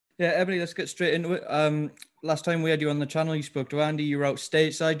Yeah, Ebony, let's get straight into it. Last time we had you on the channel, you spoke to Andy. You were out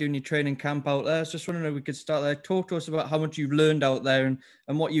stateside doing your training camp out there. I was just wondering if we could start there. Talk to us about how much you've learned out there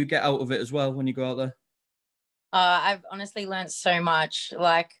and what you get out of it as well when you go out there. I've honestly learned so much.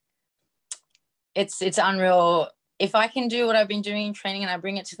 Like, it's unreal. If I can do what I've been doing in training and I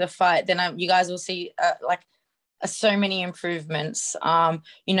bring it to the fight, then you guys will see so many improvements. Out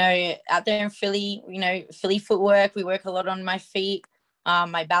there in Philly, Philly footwork, we work a lot on my feet,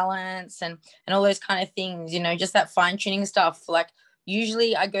 my balance and all those kind of things, just that fine tuning stuff. Like,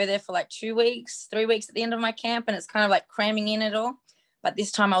 usually I go there for like 2 weeks, 3 weeks at the end of my camp, and it's kind of like cramming in it all. But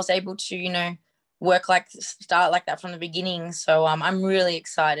this time I was able to, start like that from the beginning. So I'm really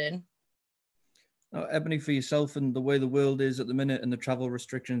excited. Now, Ebony, for yourself and the way the world is at the minute and the travel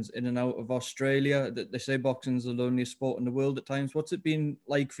restrictions in and out of Australia, they say boxing's the loneliest sport in the world at times. What's it been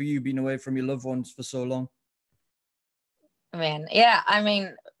like for you being away from your loved ones for so long? Man, yeah, I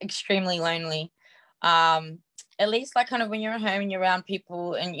mean, extremely lonely. At least like kind of when you're at home and you're around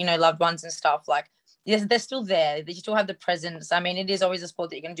people and, loved ones and stuff, like, yes, they're still there. They still have the presence. I mean, it is always a sport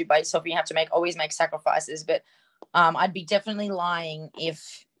that you're going to do by yourself. You have to always make sacrifices. But I'd be definitely lying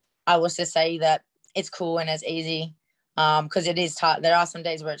if I was to say that it's cool and it's easy, because it is tough. There are some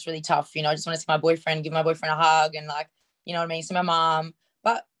days where it's really tough. I just want to see my boyfriend, give my boyfriend a hug, and like, you know what I mean, see my mom.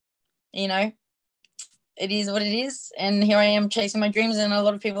 But it is what it is, and here I am chasing my dreams, and a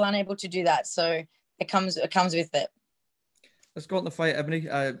lot of people aren't able to do that. So it comes with it. Let's go on the fight, Ebony.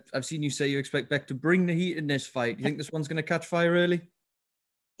 I've seen you say you expect Beck to bring the heat in this fight. Do you think this one's going to catch fire early?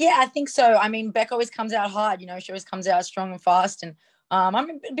 Yeah, I think so. I mean, Beck always comes out hard. She always comes out strong and fast, and I'm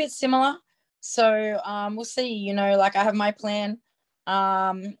a bit similar. So we'll see. Like, I have my plan,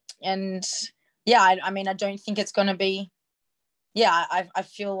 and yeah, I mean, I don't think it's going to be. Yeah, I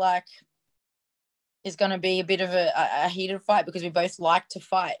feel like it's going to be a bit of a heated fight because we both like to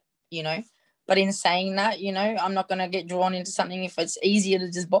fight. But in saying that, I'm not going to get drawn into something if it's easier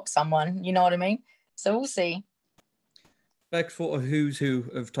to just box someone. You know what I mean? So we'll see. Beck's fought a who's who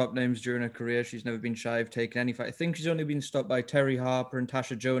of top names during her career. She's never been shy of taking any fight. I think she's only been stopped by Terry Harper and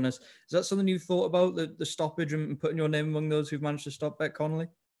Tasha Jonas. Is that something you've thought about, the stoppage and putting your name among those who've managed to stop Beck Connolly?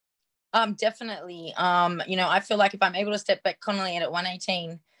 Definitely. I feel like if I'm able to step Beck Connolly at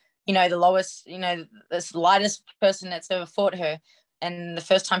 118, the lowest, the lightest person that's ever fought her, and the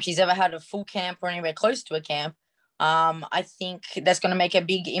first time she's ever had a full camp or anywhere close to a camp, I think that's going to make a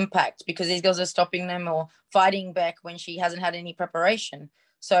big impact because these girls are stopping them or fighting Beck when she hasn't had any preparation.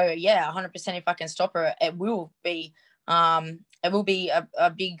 So yeah, 100%. If I can stop her, it will be a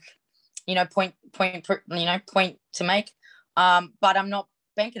big, point to make. But I'm not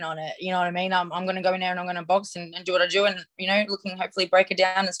banking on it. You know what I mean? I'm going to go in there and I'm going to box and do what I do, and looking hopefully break it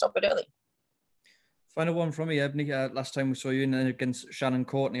down and stop it early. Final one from me, Ebony. Last time we saw you in against Shannon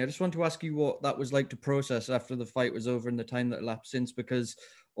Courtenay, I just want to ask you what that was like to process after the fight was over and the time that elapsed since, because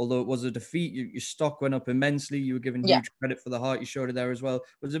although it was a defeat, your stock went up immensely. You were given huge credit for the heart you showed it there as well.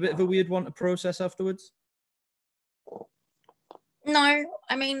 Was it a bit of a weird one to process afterwards? No,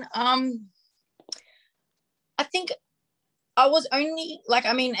 I mean, I think I was only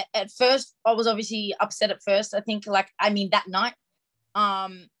at first I was obviously upset at first. I think that night,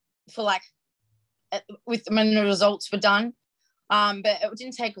 when the results were done. But it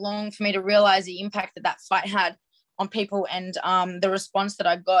didn't take long for me to realize the impact that fight had on people and the response that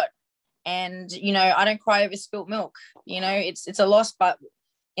I got. And, I don't cry over spilt milk. It's a loss, but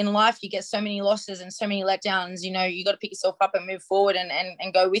in life you get so many losses and so many letdowns. You got to pick yourself up and move forward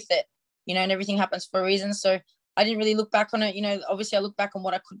and go with it, and everything happens for a reason. So I didn't really look back on it. Obviously I look back on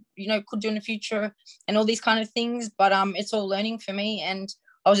what I could do in the future and all these kind of things, but it's all learning for me. And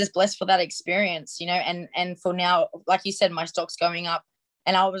I was just blessed for that experience, and for now, like you said, my stock's going up,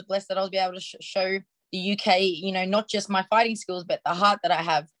 and I was blessed that I was able to show the UK, not just my fighting skills, but the heart that I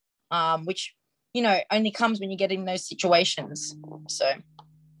have, which, only comes when you get in those situations. So.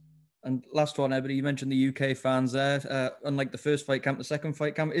 And last one, Ebony, you mentioned the UK fans there. Unlike the first fight camp, the second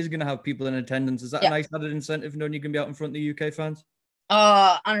fight camp is going to have people in attendance. Is that a nice added incentive knowing you can be out in front of the UK fans?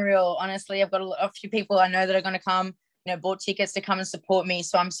 Oh, unreal. Honestly, I've got a few people I know that are going to come. Bought tickets to come and support me.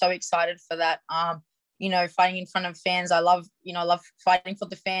 So I'm so excited for that. Fighting in front of fans. I love fighting for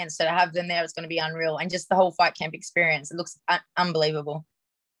the fans. So to have them there, it's going to be unreal. And just the whole fight camp experience. It looks unbelievable.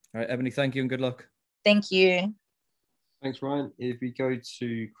 All right, Ebony, thank you and good luck. Thank you. Thanks, Ryan. If we go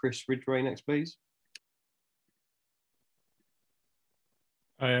to Chris Ridgway next, please.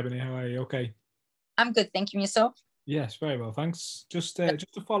 Hi, Ebony. How are you? Okay. I'm good. Thank you. And yourself? Yes, very well. Thanks. Just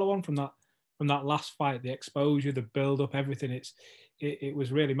to follow on from that last fight, the exposure, the build up, everything. It's it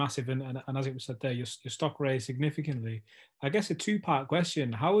was really massive, and as it was said there, your stock raised significantly. I guess a two-part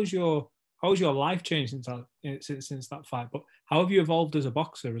question: how has your life changed since that fight? But how have you evolved as a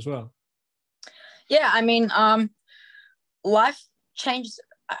boxer as well? Yeah, I mean, life changed.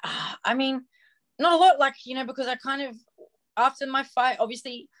 I mean, not a lot, like, because I kind of, after my fight,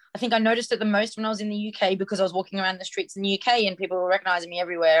 obviously, I think I noticed it the most when I was in the UK, because I was walking around the streets in the UK and people were recognizing me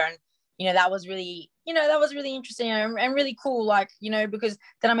everywhere. And, that was really, interesting and really cool, like, because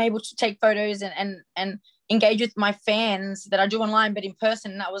then I'm able to take photos and engage with my fans that I do online, but in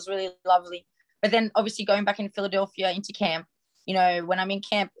person, and that was really lovely. But then obviously going back in Philadelphia into camp, when I'm in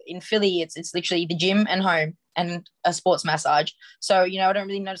camp in Philly, it's literally the gym and home and a sports massage. So, I don't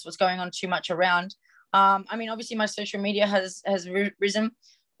really notice what's going on too much around. I mean, obviously my social media has risen,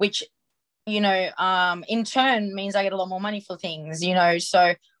 which, in turn means I get a lot more money for things,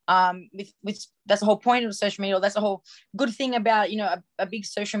 so with that's the whole point of social media. That's the whole good thing about, a big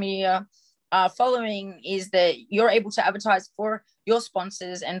social media following, is that you're able to advertise for your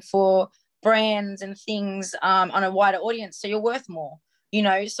sponsors and for brands and things on a wider audience. So you're worth more,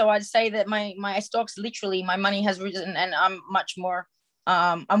 so I'd say that my stocks, literally my money has risen, and I'm much more,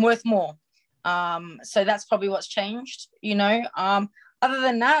 I'm worth more. So that's probably what's changed, other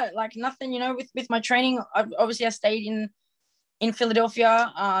than that, like nothing, with my training. Obviously I stayed in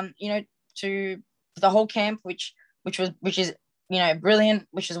Philadelphia, to the whole camp, which is, brilliant,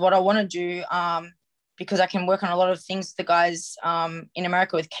 which is what I want to do, because I can work on a lot of things. The guys in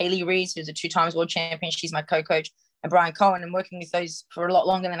America, with Kaylee Reese, who's a 2 times world champion, she's my co-coach, and Brian Cohen, and working with those for a lot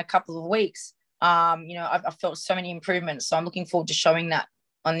longer than a couple of weeks. I've felt so many improvements. So I'm looking forward to showing that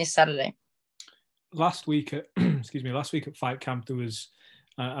on this Saturday. Last week at Fight Camp, there was,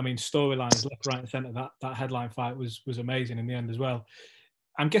 storylines left, right, and centre. That headline fight was amazing in the end as well.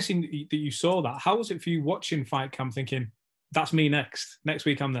 I'm guessing that you saw that. How was it for you watching Fight Camp, thinking, that's me next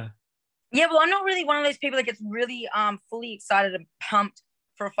week I'm there? Yeah, well, I'm not really one of those people that gets really fully excited and pumped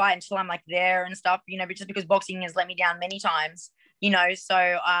for a fight until I'm like there and stuff, but just because boxing has let me down many times, so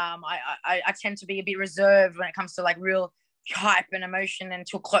I tend to be a bit reserved when it comes to like real hype and emotion,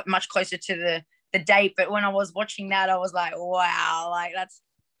 until much closer to the date. But when I was watching that, I was like, wow, like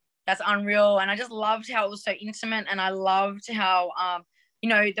that's unreal. And I just loved how it was so intimate, and I loved how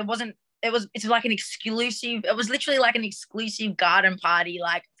it's like it was literally like an exclusive garden party,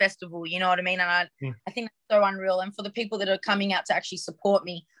 like festival, you know what I mean? And I think that's so unreal. And for the people that are coming out to actually support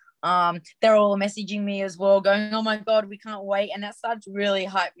me, they're all messaging me as well, going, oh my God, we can't wait. And that started to really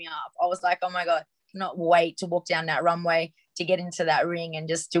hype me up. I was like, oh my God, I cannot wait to walk down that runway, to get into that ring and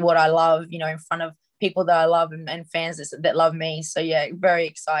just do what I love, in front of people that I love, and fans that love me. So yeah, very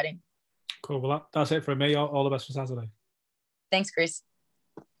exciting. Cool. Well, that's it from me. All the best for Saturday. Thanks, Chris.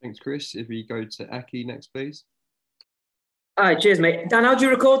 Thanks, Chris. If we go to Aki next, please. All right, cheers, mate. Dan, how do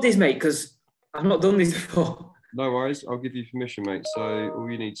you record this, mate? Because I've not done this before. No worries. I'll give you permission, mate. So all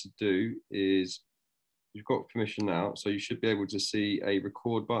you need to do is, you've got permission now, so you should be able to see a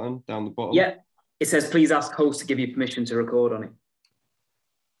record button down the bottom. Yeah, it says, please ask host to give you permission to record on it.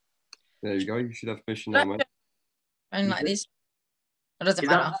 There you go. You should have permission now, mate. And like this. It doesn't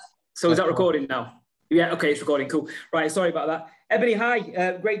matter. So is that recording now? Yeah, okay, it's recording. Cool. Right, sorry about that. Ebony,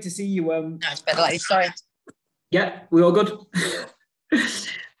 hi. Great to see you. No, it's better like this. Sorry. Yeah, we all good?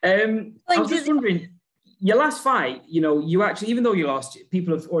 I was just wondering, your last fight, you actually, even though you lost,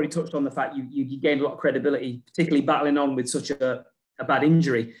 people have already touched on the fact you gained a lot of credibility, particularly battling on with such a bad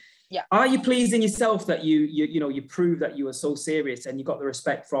injury. Yeah. Are you pleased in yourself that you proved that you were so serious and you got the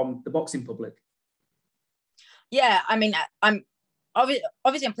respect from the boxing public? Yeah, I mean, I'm obviously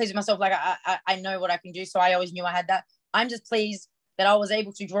I'm pleased with myself. Like I know what I can do, so I always knew I had that. I'm just pleased that I was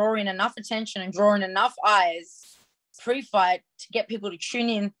able to draw in enough attention and draw in enough eyes pre-fight to get people to tune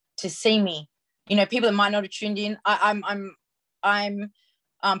in to see me. People that might not have tuned in. I'm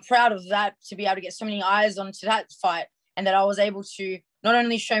proud of that, to be able to get so many eyes onto that fight, and that I was able to not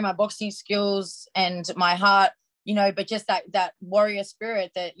only show my boxing skills and my heart, but just that warrior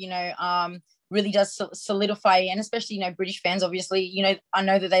spirit that really does solidify, and especially British fans, obviously, I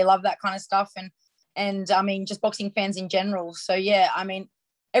know that they love that kind of stuff, and I mean just boxing fans in general. So yeah, I mean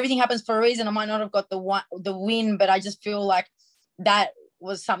everything happens for a reason. I might not have got the win, but I just feel like that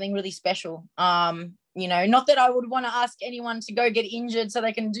was something really special. Not that I would want to ask anyone to go get injured so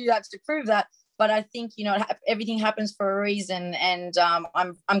they can do that to prove that, but I think everything happens for a reason, and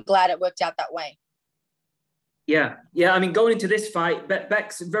I'm glad it worked out that way. Yeah. I mean, going into this fight,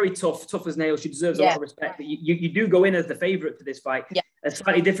 Beck's very tough as nails. She deserves a lot of respect. But you do go in as the favourite for this fight. Yeah. A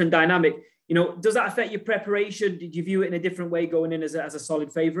slightly different dynamic. Does that affect your preparation? Did you view it in a different way going in as a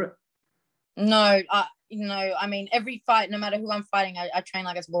solid favourite? No, I mean, every fight, no matter who I'm fighting, I train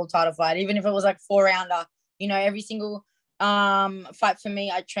like it's a world title fight. Even if it was like 4-rounder, every single fight for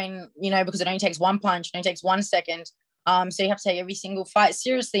me, I train, because it only takes one punch, it only takes 1 second. So you have to take every single fight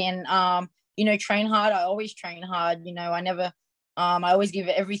seriously and, train hard. I always train hard. I never, I always give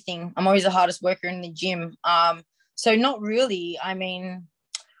it everything. I'm always the hardest worker in the gym. So not really. I mean,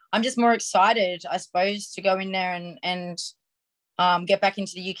 I'm just more excited, I suppose, to go in there and get back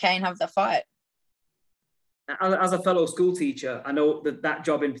into the UK and have that fight. As a fellow school teacher, I know that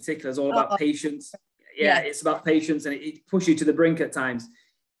job in particular is all about patience. Yeah, it's about patience, and it pushes you to the brink at times.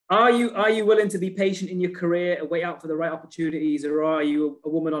 Are you willing to be patient in your career and wait out for the right opportunities, or are you a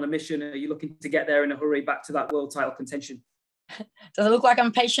woman on a mission? Are you looking to get there in a hurry back to that world title contention? Does it look like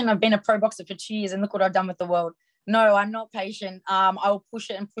I'm patient? I've been a pro boxer for 2 years and look what I've done with the world. No, I'm not patient. I will push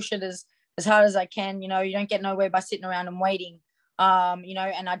it as hard as I can. You don't get nowhere by sitting around and waiting.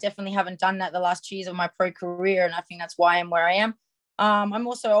 And I definitely haven't done that the last 2 years of my pro career. And I think that's why I'm where I am. I'm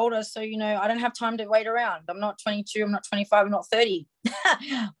also older, so, I don't have time to wait around. I'm not 22, I'm not 25, I'm not 30.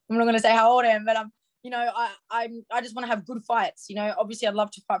 I'm not going to say how old I am, but I just want to have good fights. Obviously I'd love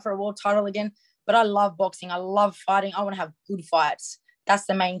to fight for a world title again, but I love boxing. I love fighting. I want to have good fights. That's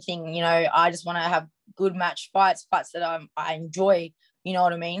the main thing. I just want to have good match fights that I enjoy. You know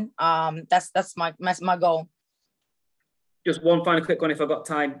what I mean? That's my goal. Just one final quick one, if I've got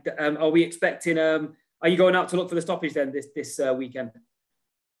time. Are we expecting? Are you going out to look for the stoppage then this weekend?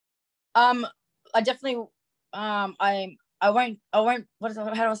 I definitely. I won't. How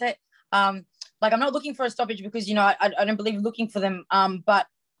do I say it? I'm not looking for a stoppage because I don't believe looking for them. But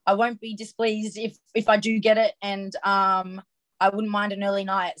I won't be displeased if I do get it, and I wouldn't mind an early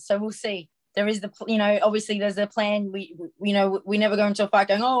night. So we'll see. There is obviously there's a plan. We never go into a fight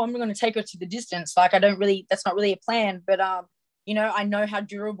going, oh, I'm going to take her to the distance. That's not really a plan. But, I know how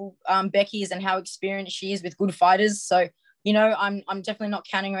durable Becky is and how experienced she is with good fighters. So, I'm definitely not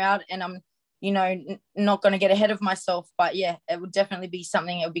counting her out, and I'm, not going to get ahead of myself. But yeah, it would definitely be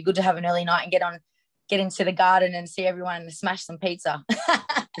something. It would be good to have an early night and get into the garden and see everyone and smash some pizza.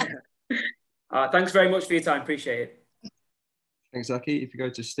 Thanks very much for your time. Appreciate it. Thanks, Aki. If you go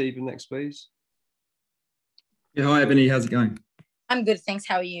to Stephen next, please. Yeah, hi, Ebanie. How's it going? I'm good, thanks.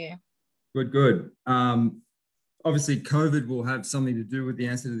 How are you? Good. Obviously, COVID will have something to do with the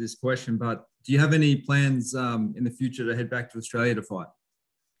answer to this question, but do you have any plans in the future to head back to Australia to fight?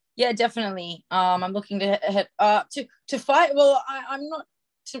 Yeah, definitely. I'm looking to head to fight. Well, I'm not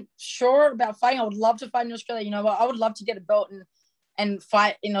too sure about fighting. I would love to fight in Australia. I would love to get a belt and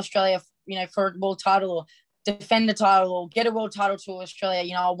fight in Australia, for a world title or defend the title or get a world title to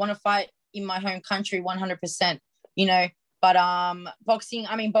Australia. I want to fight in my home country 100%, but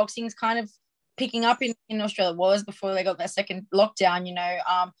boxing's kind of picking up in Australia. It was before they got that second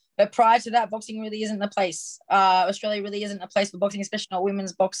lockdown, but prior to that, boxing really isn't the place. Australia really isn't a place for boxing, especially not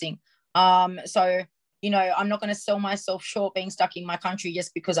women's boxing. So, I'm not going to sell myself short being stuck in my country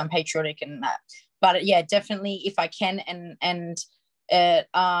just because I'm patriotic and that. But yeah, definitely if I can and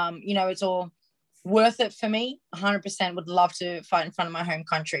it's all worth it for me, 100% would love to fight in front of my home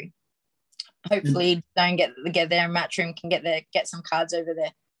country. Hopefully don't get there in Matchroom, can get some cards over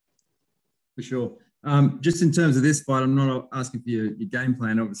there. For sure. Just in terms of this fight, I'm not asking for your game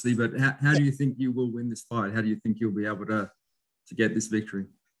plan, obviously, but how do you think you will win this fight? How do you think you'll be able to get this victory?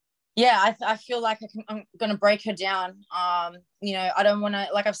 Yeah, I feel like I'm going to break her down. I don't want to,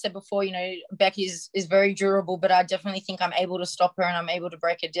 like I've said before, Becky is very durable, but I definitely think I'm able to stop her and I'm able to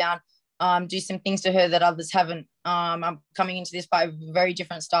break her down. Do some things to her that others haven't. I'm coming into this fight with a very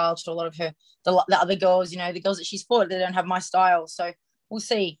different style to a lot of the other girls, the girls that she's fought, they don't have my style. So we'll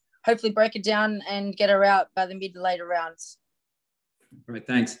see. Hopefully break it down and get her out by the mid to later rounds. All right,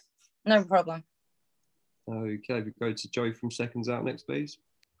 thanks. No problem. Okay, we go to Joe from Seconds Out next, please.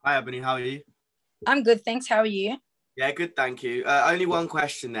 Hi, Ebony. How are you? I'm good, thanks. How are you? Yeah, good, thank you. Only one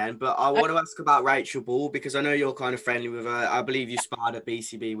question then, but I want to ask about Rachel Ball because I know you're kind of friendly with her. I believe you sparred at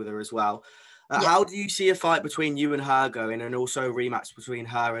BCB with her as well. Yeah. How do you see a fight between you and her going, and also a rematch between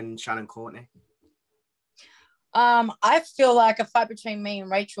her and Shannon Courtenay? I feel like a fight between me and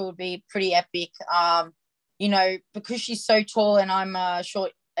Rachel would be pretty epic. Because she's so tall and I'm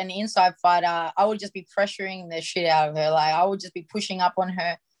short, an inside fighter, I would just be pressuring the shit out of her. Like I would just be pushing up on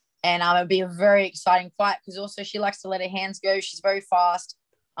her. And it'd be a very exciting fight because also she likes to let her hands go. She's very fast,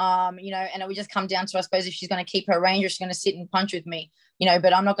 and it would just come down to, I suppose, if she's going to keep her range or she's going to sit and punch with me,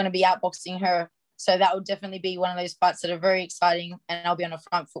 but I'm not going to be outboxing her. So that would definitely be one of those fights that are very exciting and I'll be on the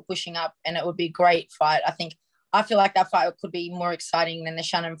front foot pushing up and it would be a great fight. I feel like that fight could be more exciting than the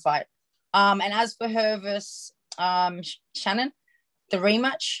Shannon fight. And as for her versus Shannon, the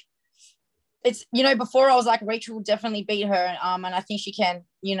rematch, it's, you know, before I was like, Rachel will definitely beat her. And I think she can,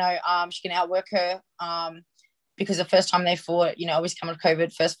 you know, she can outwork her. Because the first time they fought, you know, always coming to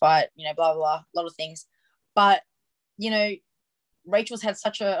COVID, first fight, you know, blah, blah, blah, a lot of things. But, you know, Rachel's had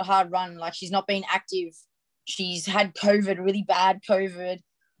such a hard run. Like, she's not been active. She's had COVID, really bad COVID.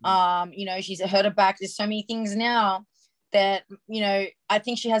 You know, she's hurt her back. There's so many things now that, you know, I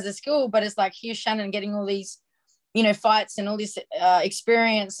think she has the skill, but it's like, here's Shannon getting all these, you know, fights and all this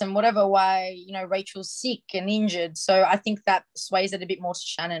experience and whatever, why, you know, Rachel's sick and injured. So I think that sways it a bit more to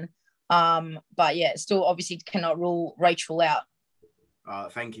Shannon. But yeah, still obviously cannot rule Rachel out.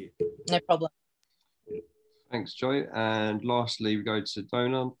 Thank you. No problem. Thanks, Joy. And lastly, we go to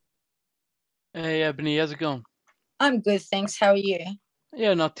Donald. Hey, Ebony, how's it going? I'm good, thanks. How are you?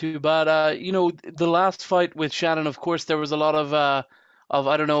 Yeah, not too bad. You know, the last fight with Shannon, of course, there was a lot of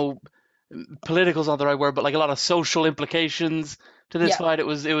I don't know, political's not the right word, but like a lot of social implications to this fight. It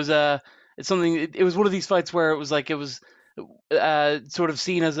was it's something. It was one of these fights where it was like it was sort of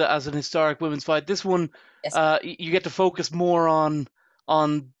seen as an historic women's fight. This one, you get to focus more on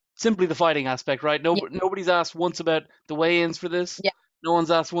simply the fighting aspect, right? Nobody's asked once about the weigh-ins for this. Yeah. No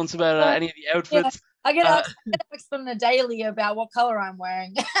one's asked once about any of the outfits. I get asked on the daily about what color I'm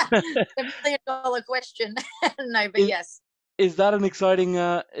wearing. $1 million question. No, but yes. Is that an exciting?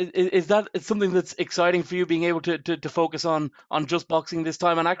 Is that something that's exciting for you, being able to focus on just boxing this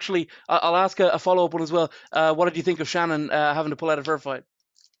time? And actually, I'll ask a follow-up one as well. What did you think of Shannon having to pull out of her fight?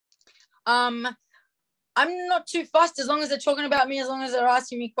 I'm not too fussed as long as they're talking about me, as long as they're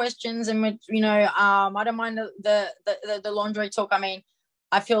asking me questions, and you know, I don't mind the laundry talk. I mean,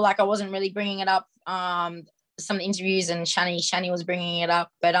 I feel like I wasn't really bringing it up. Some of the interviews, and Shani was bringing it up.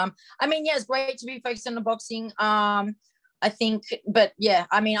 But I mean, yeah, it's great to be focused on the boxing. I think, but yeah,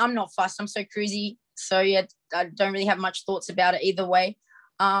 I mean, I'm not fussed. I'm so cruisy. So yeah, I don't really have much thoughts about it either way.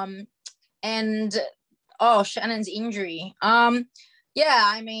 And Shannon's injury. Yeah,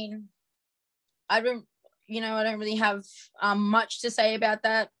 I mean, I don't really have much to say about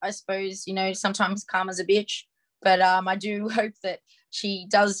that. I suppose, you know, sometimes karma's a bitch, but I do hope that she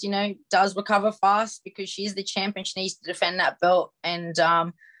does recover fast, because she's the champ and she needs to defend that belt. And,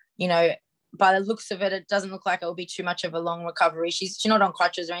 you know, by the looks of it, it doesn't look like it will be too much of a long recovery. She's not on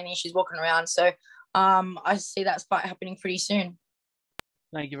crutches or anything. She's walking around. So I see that fight happening pretty soon.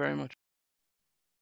 Thank you very much.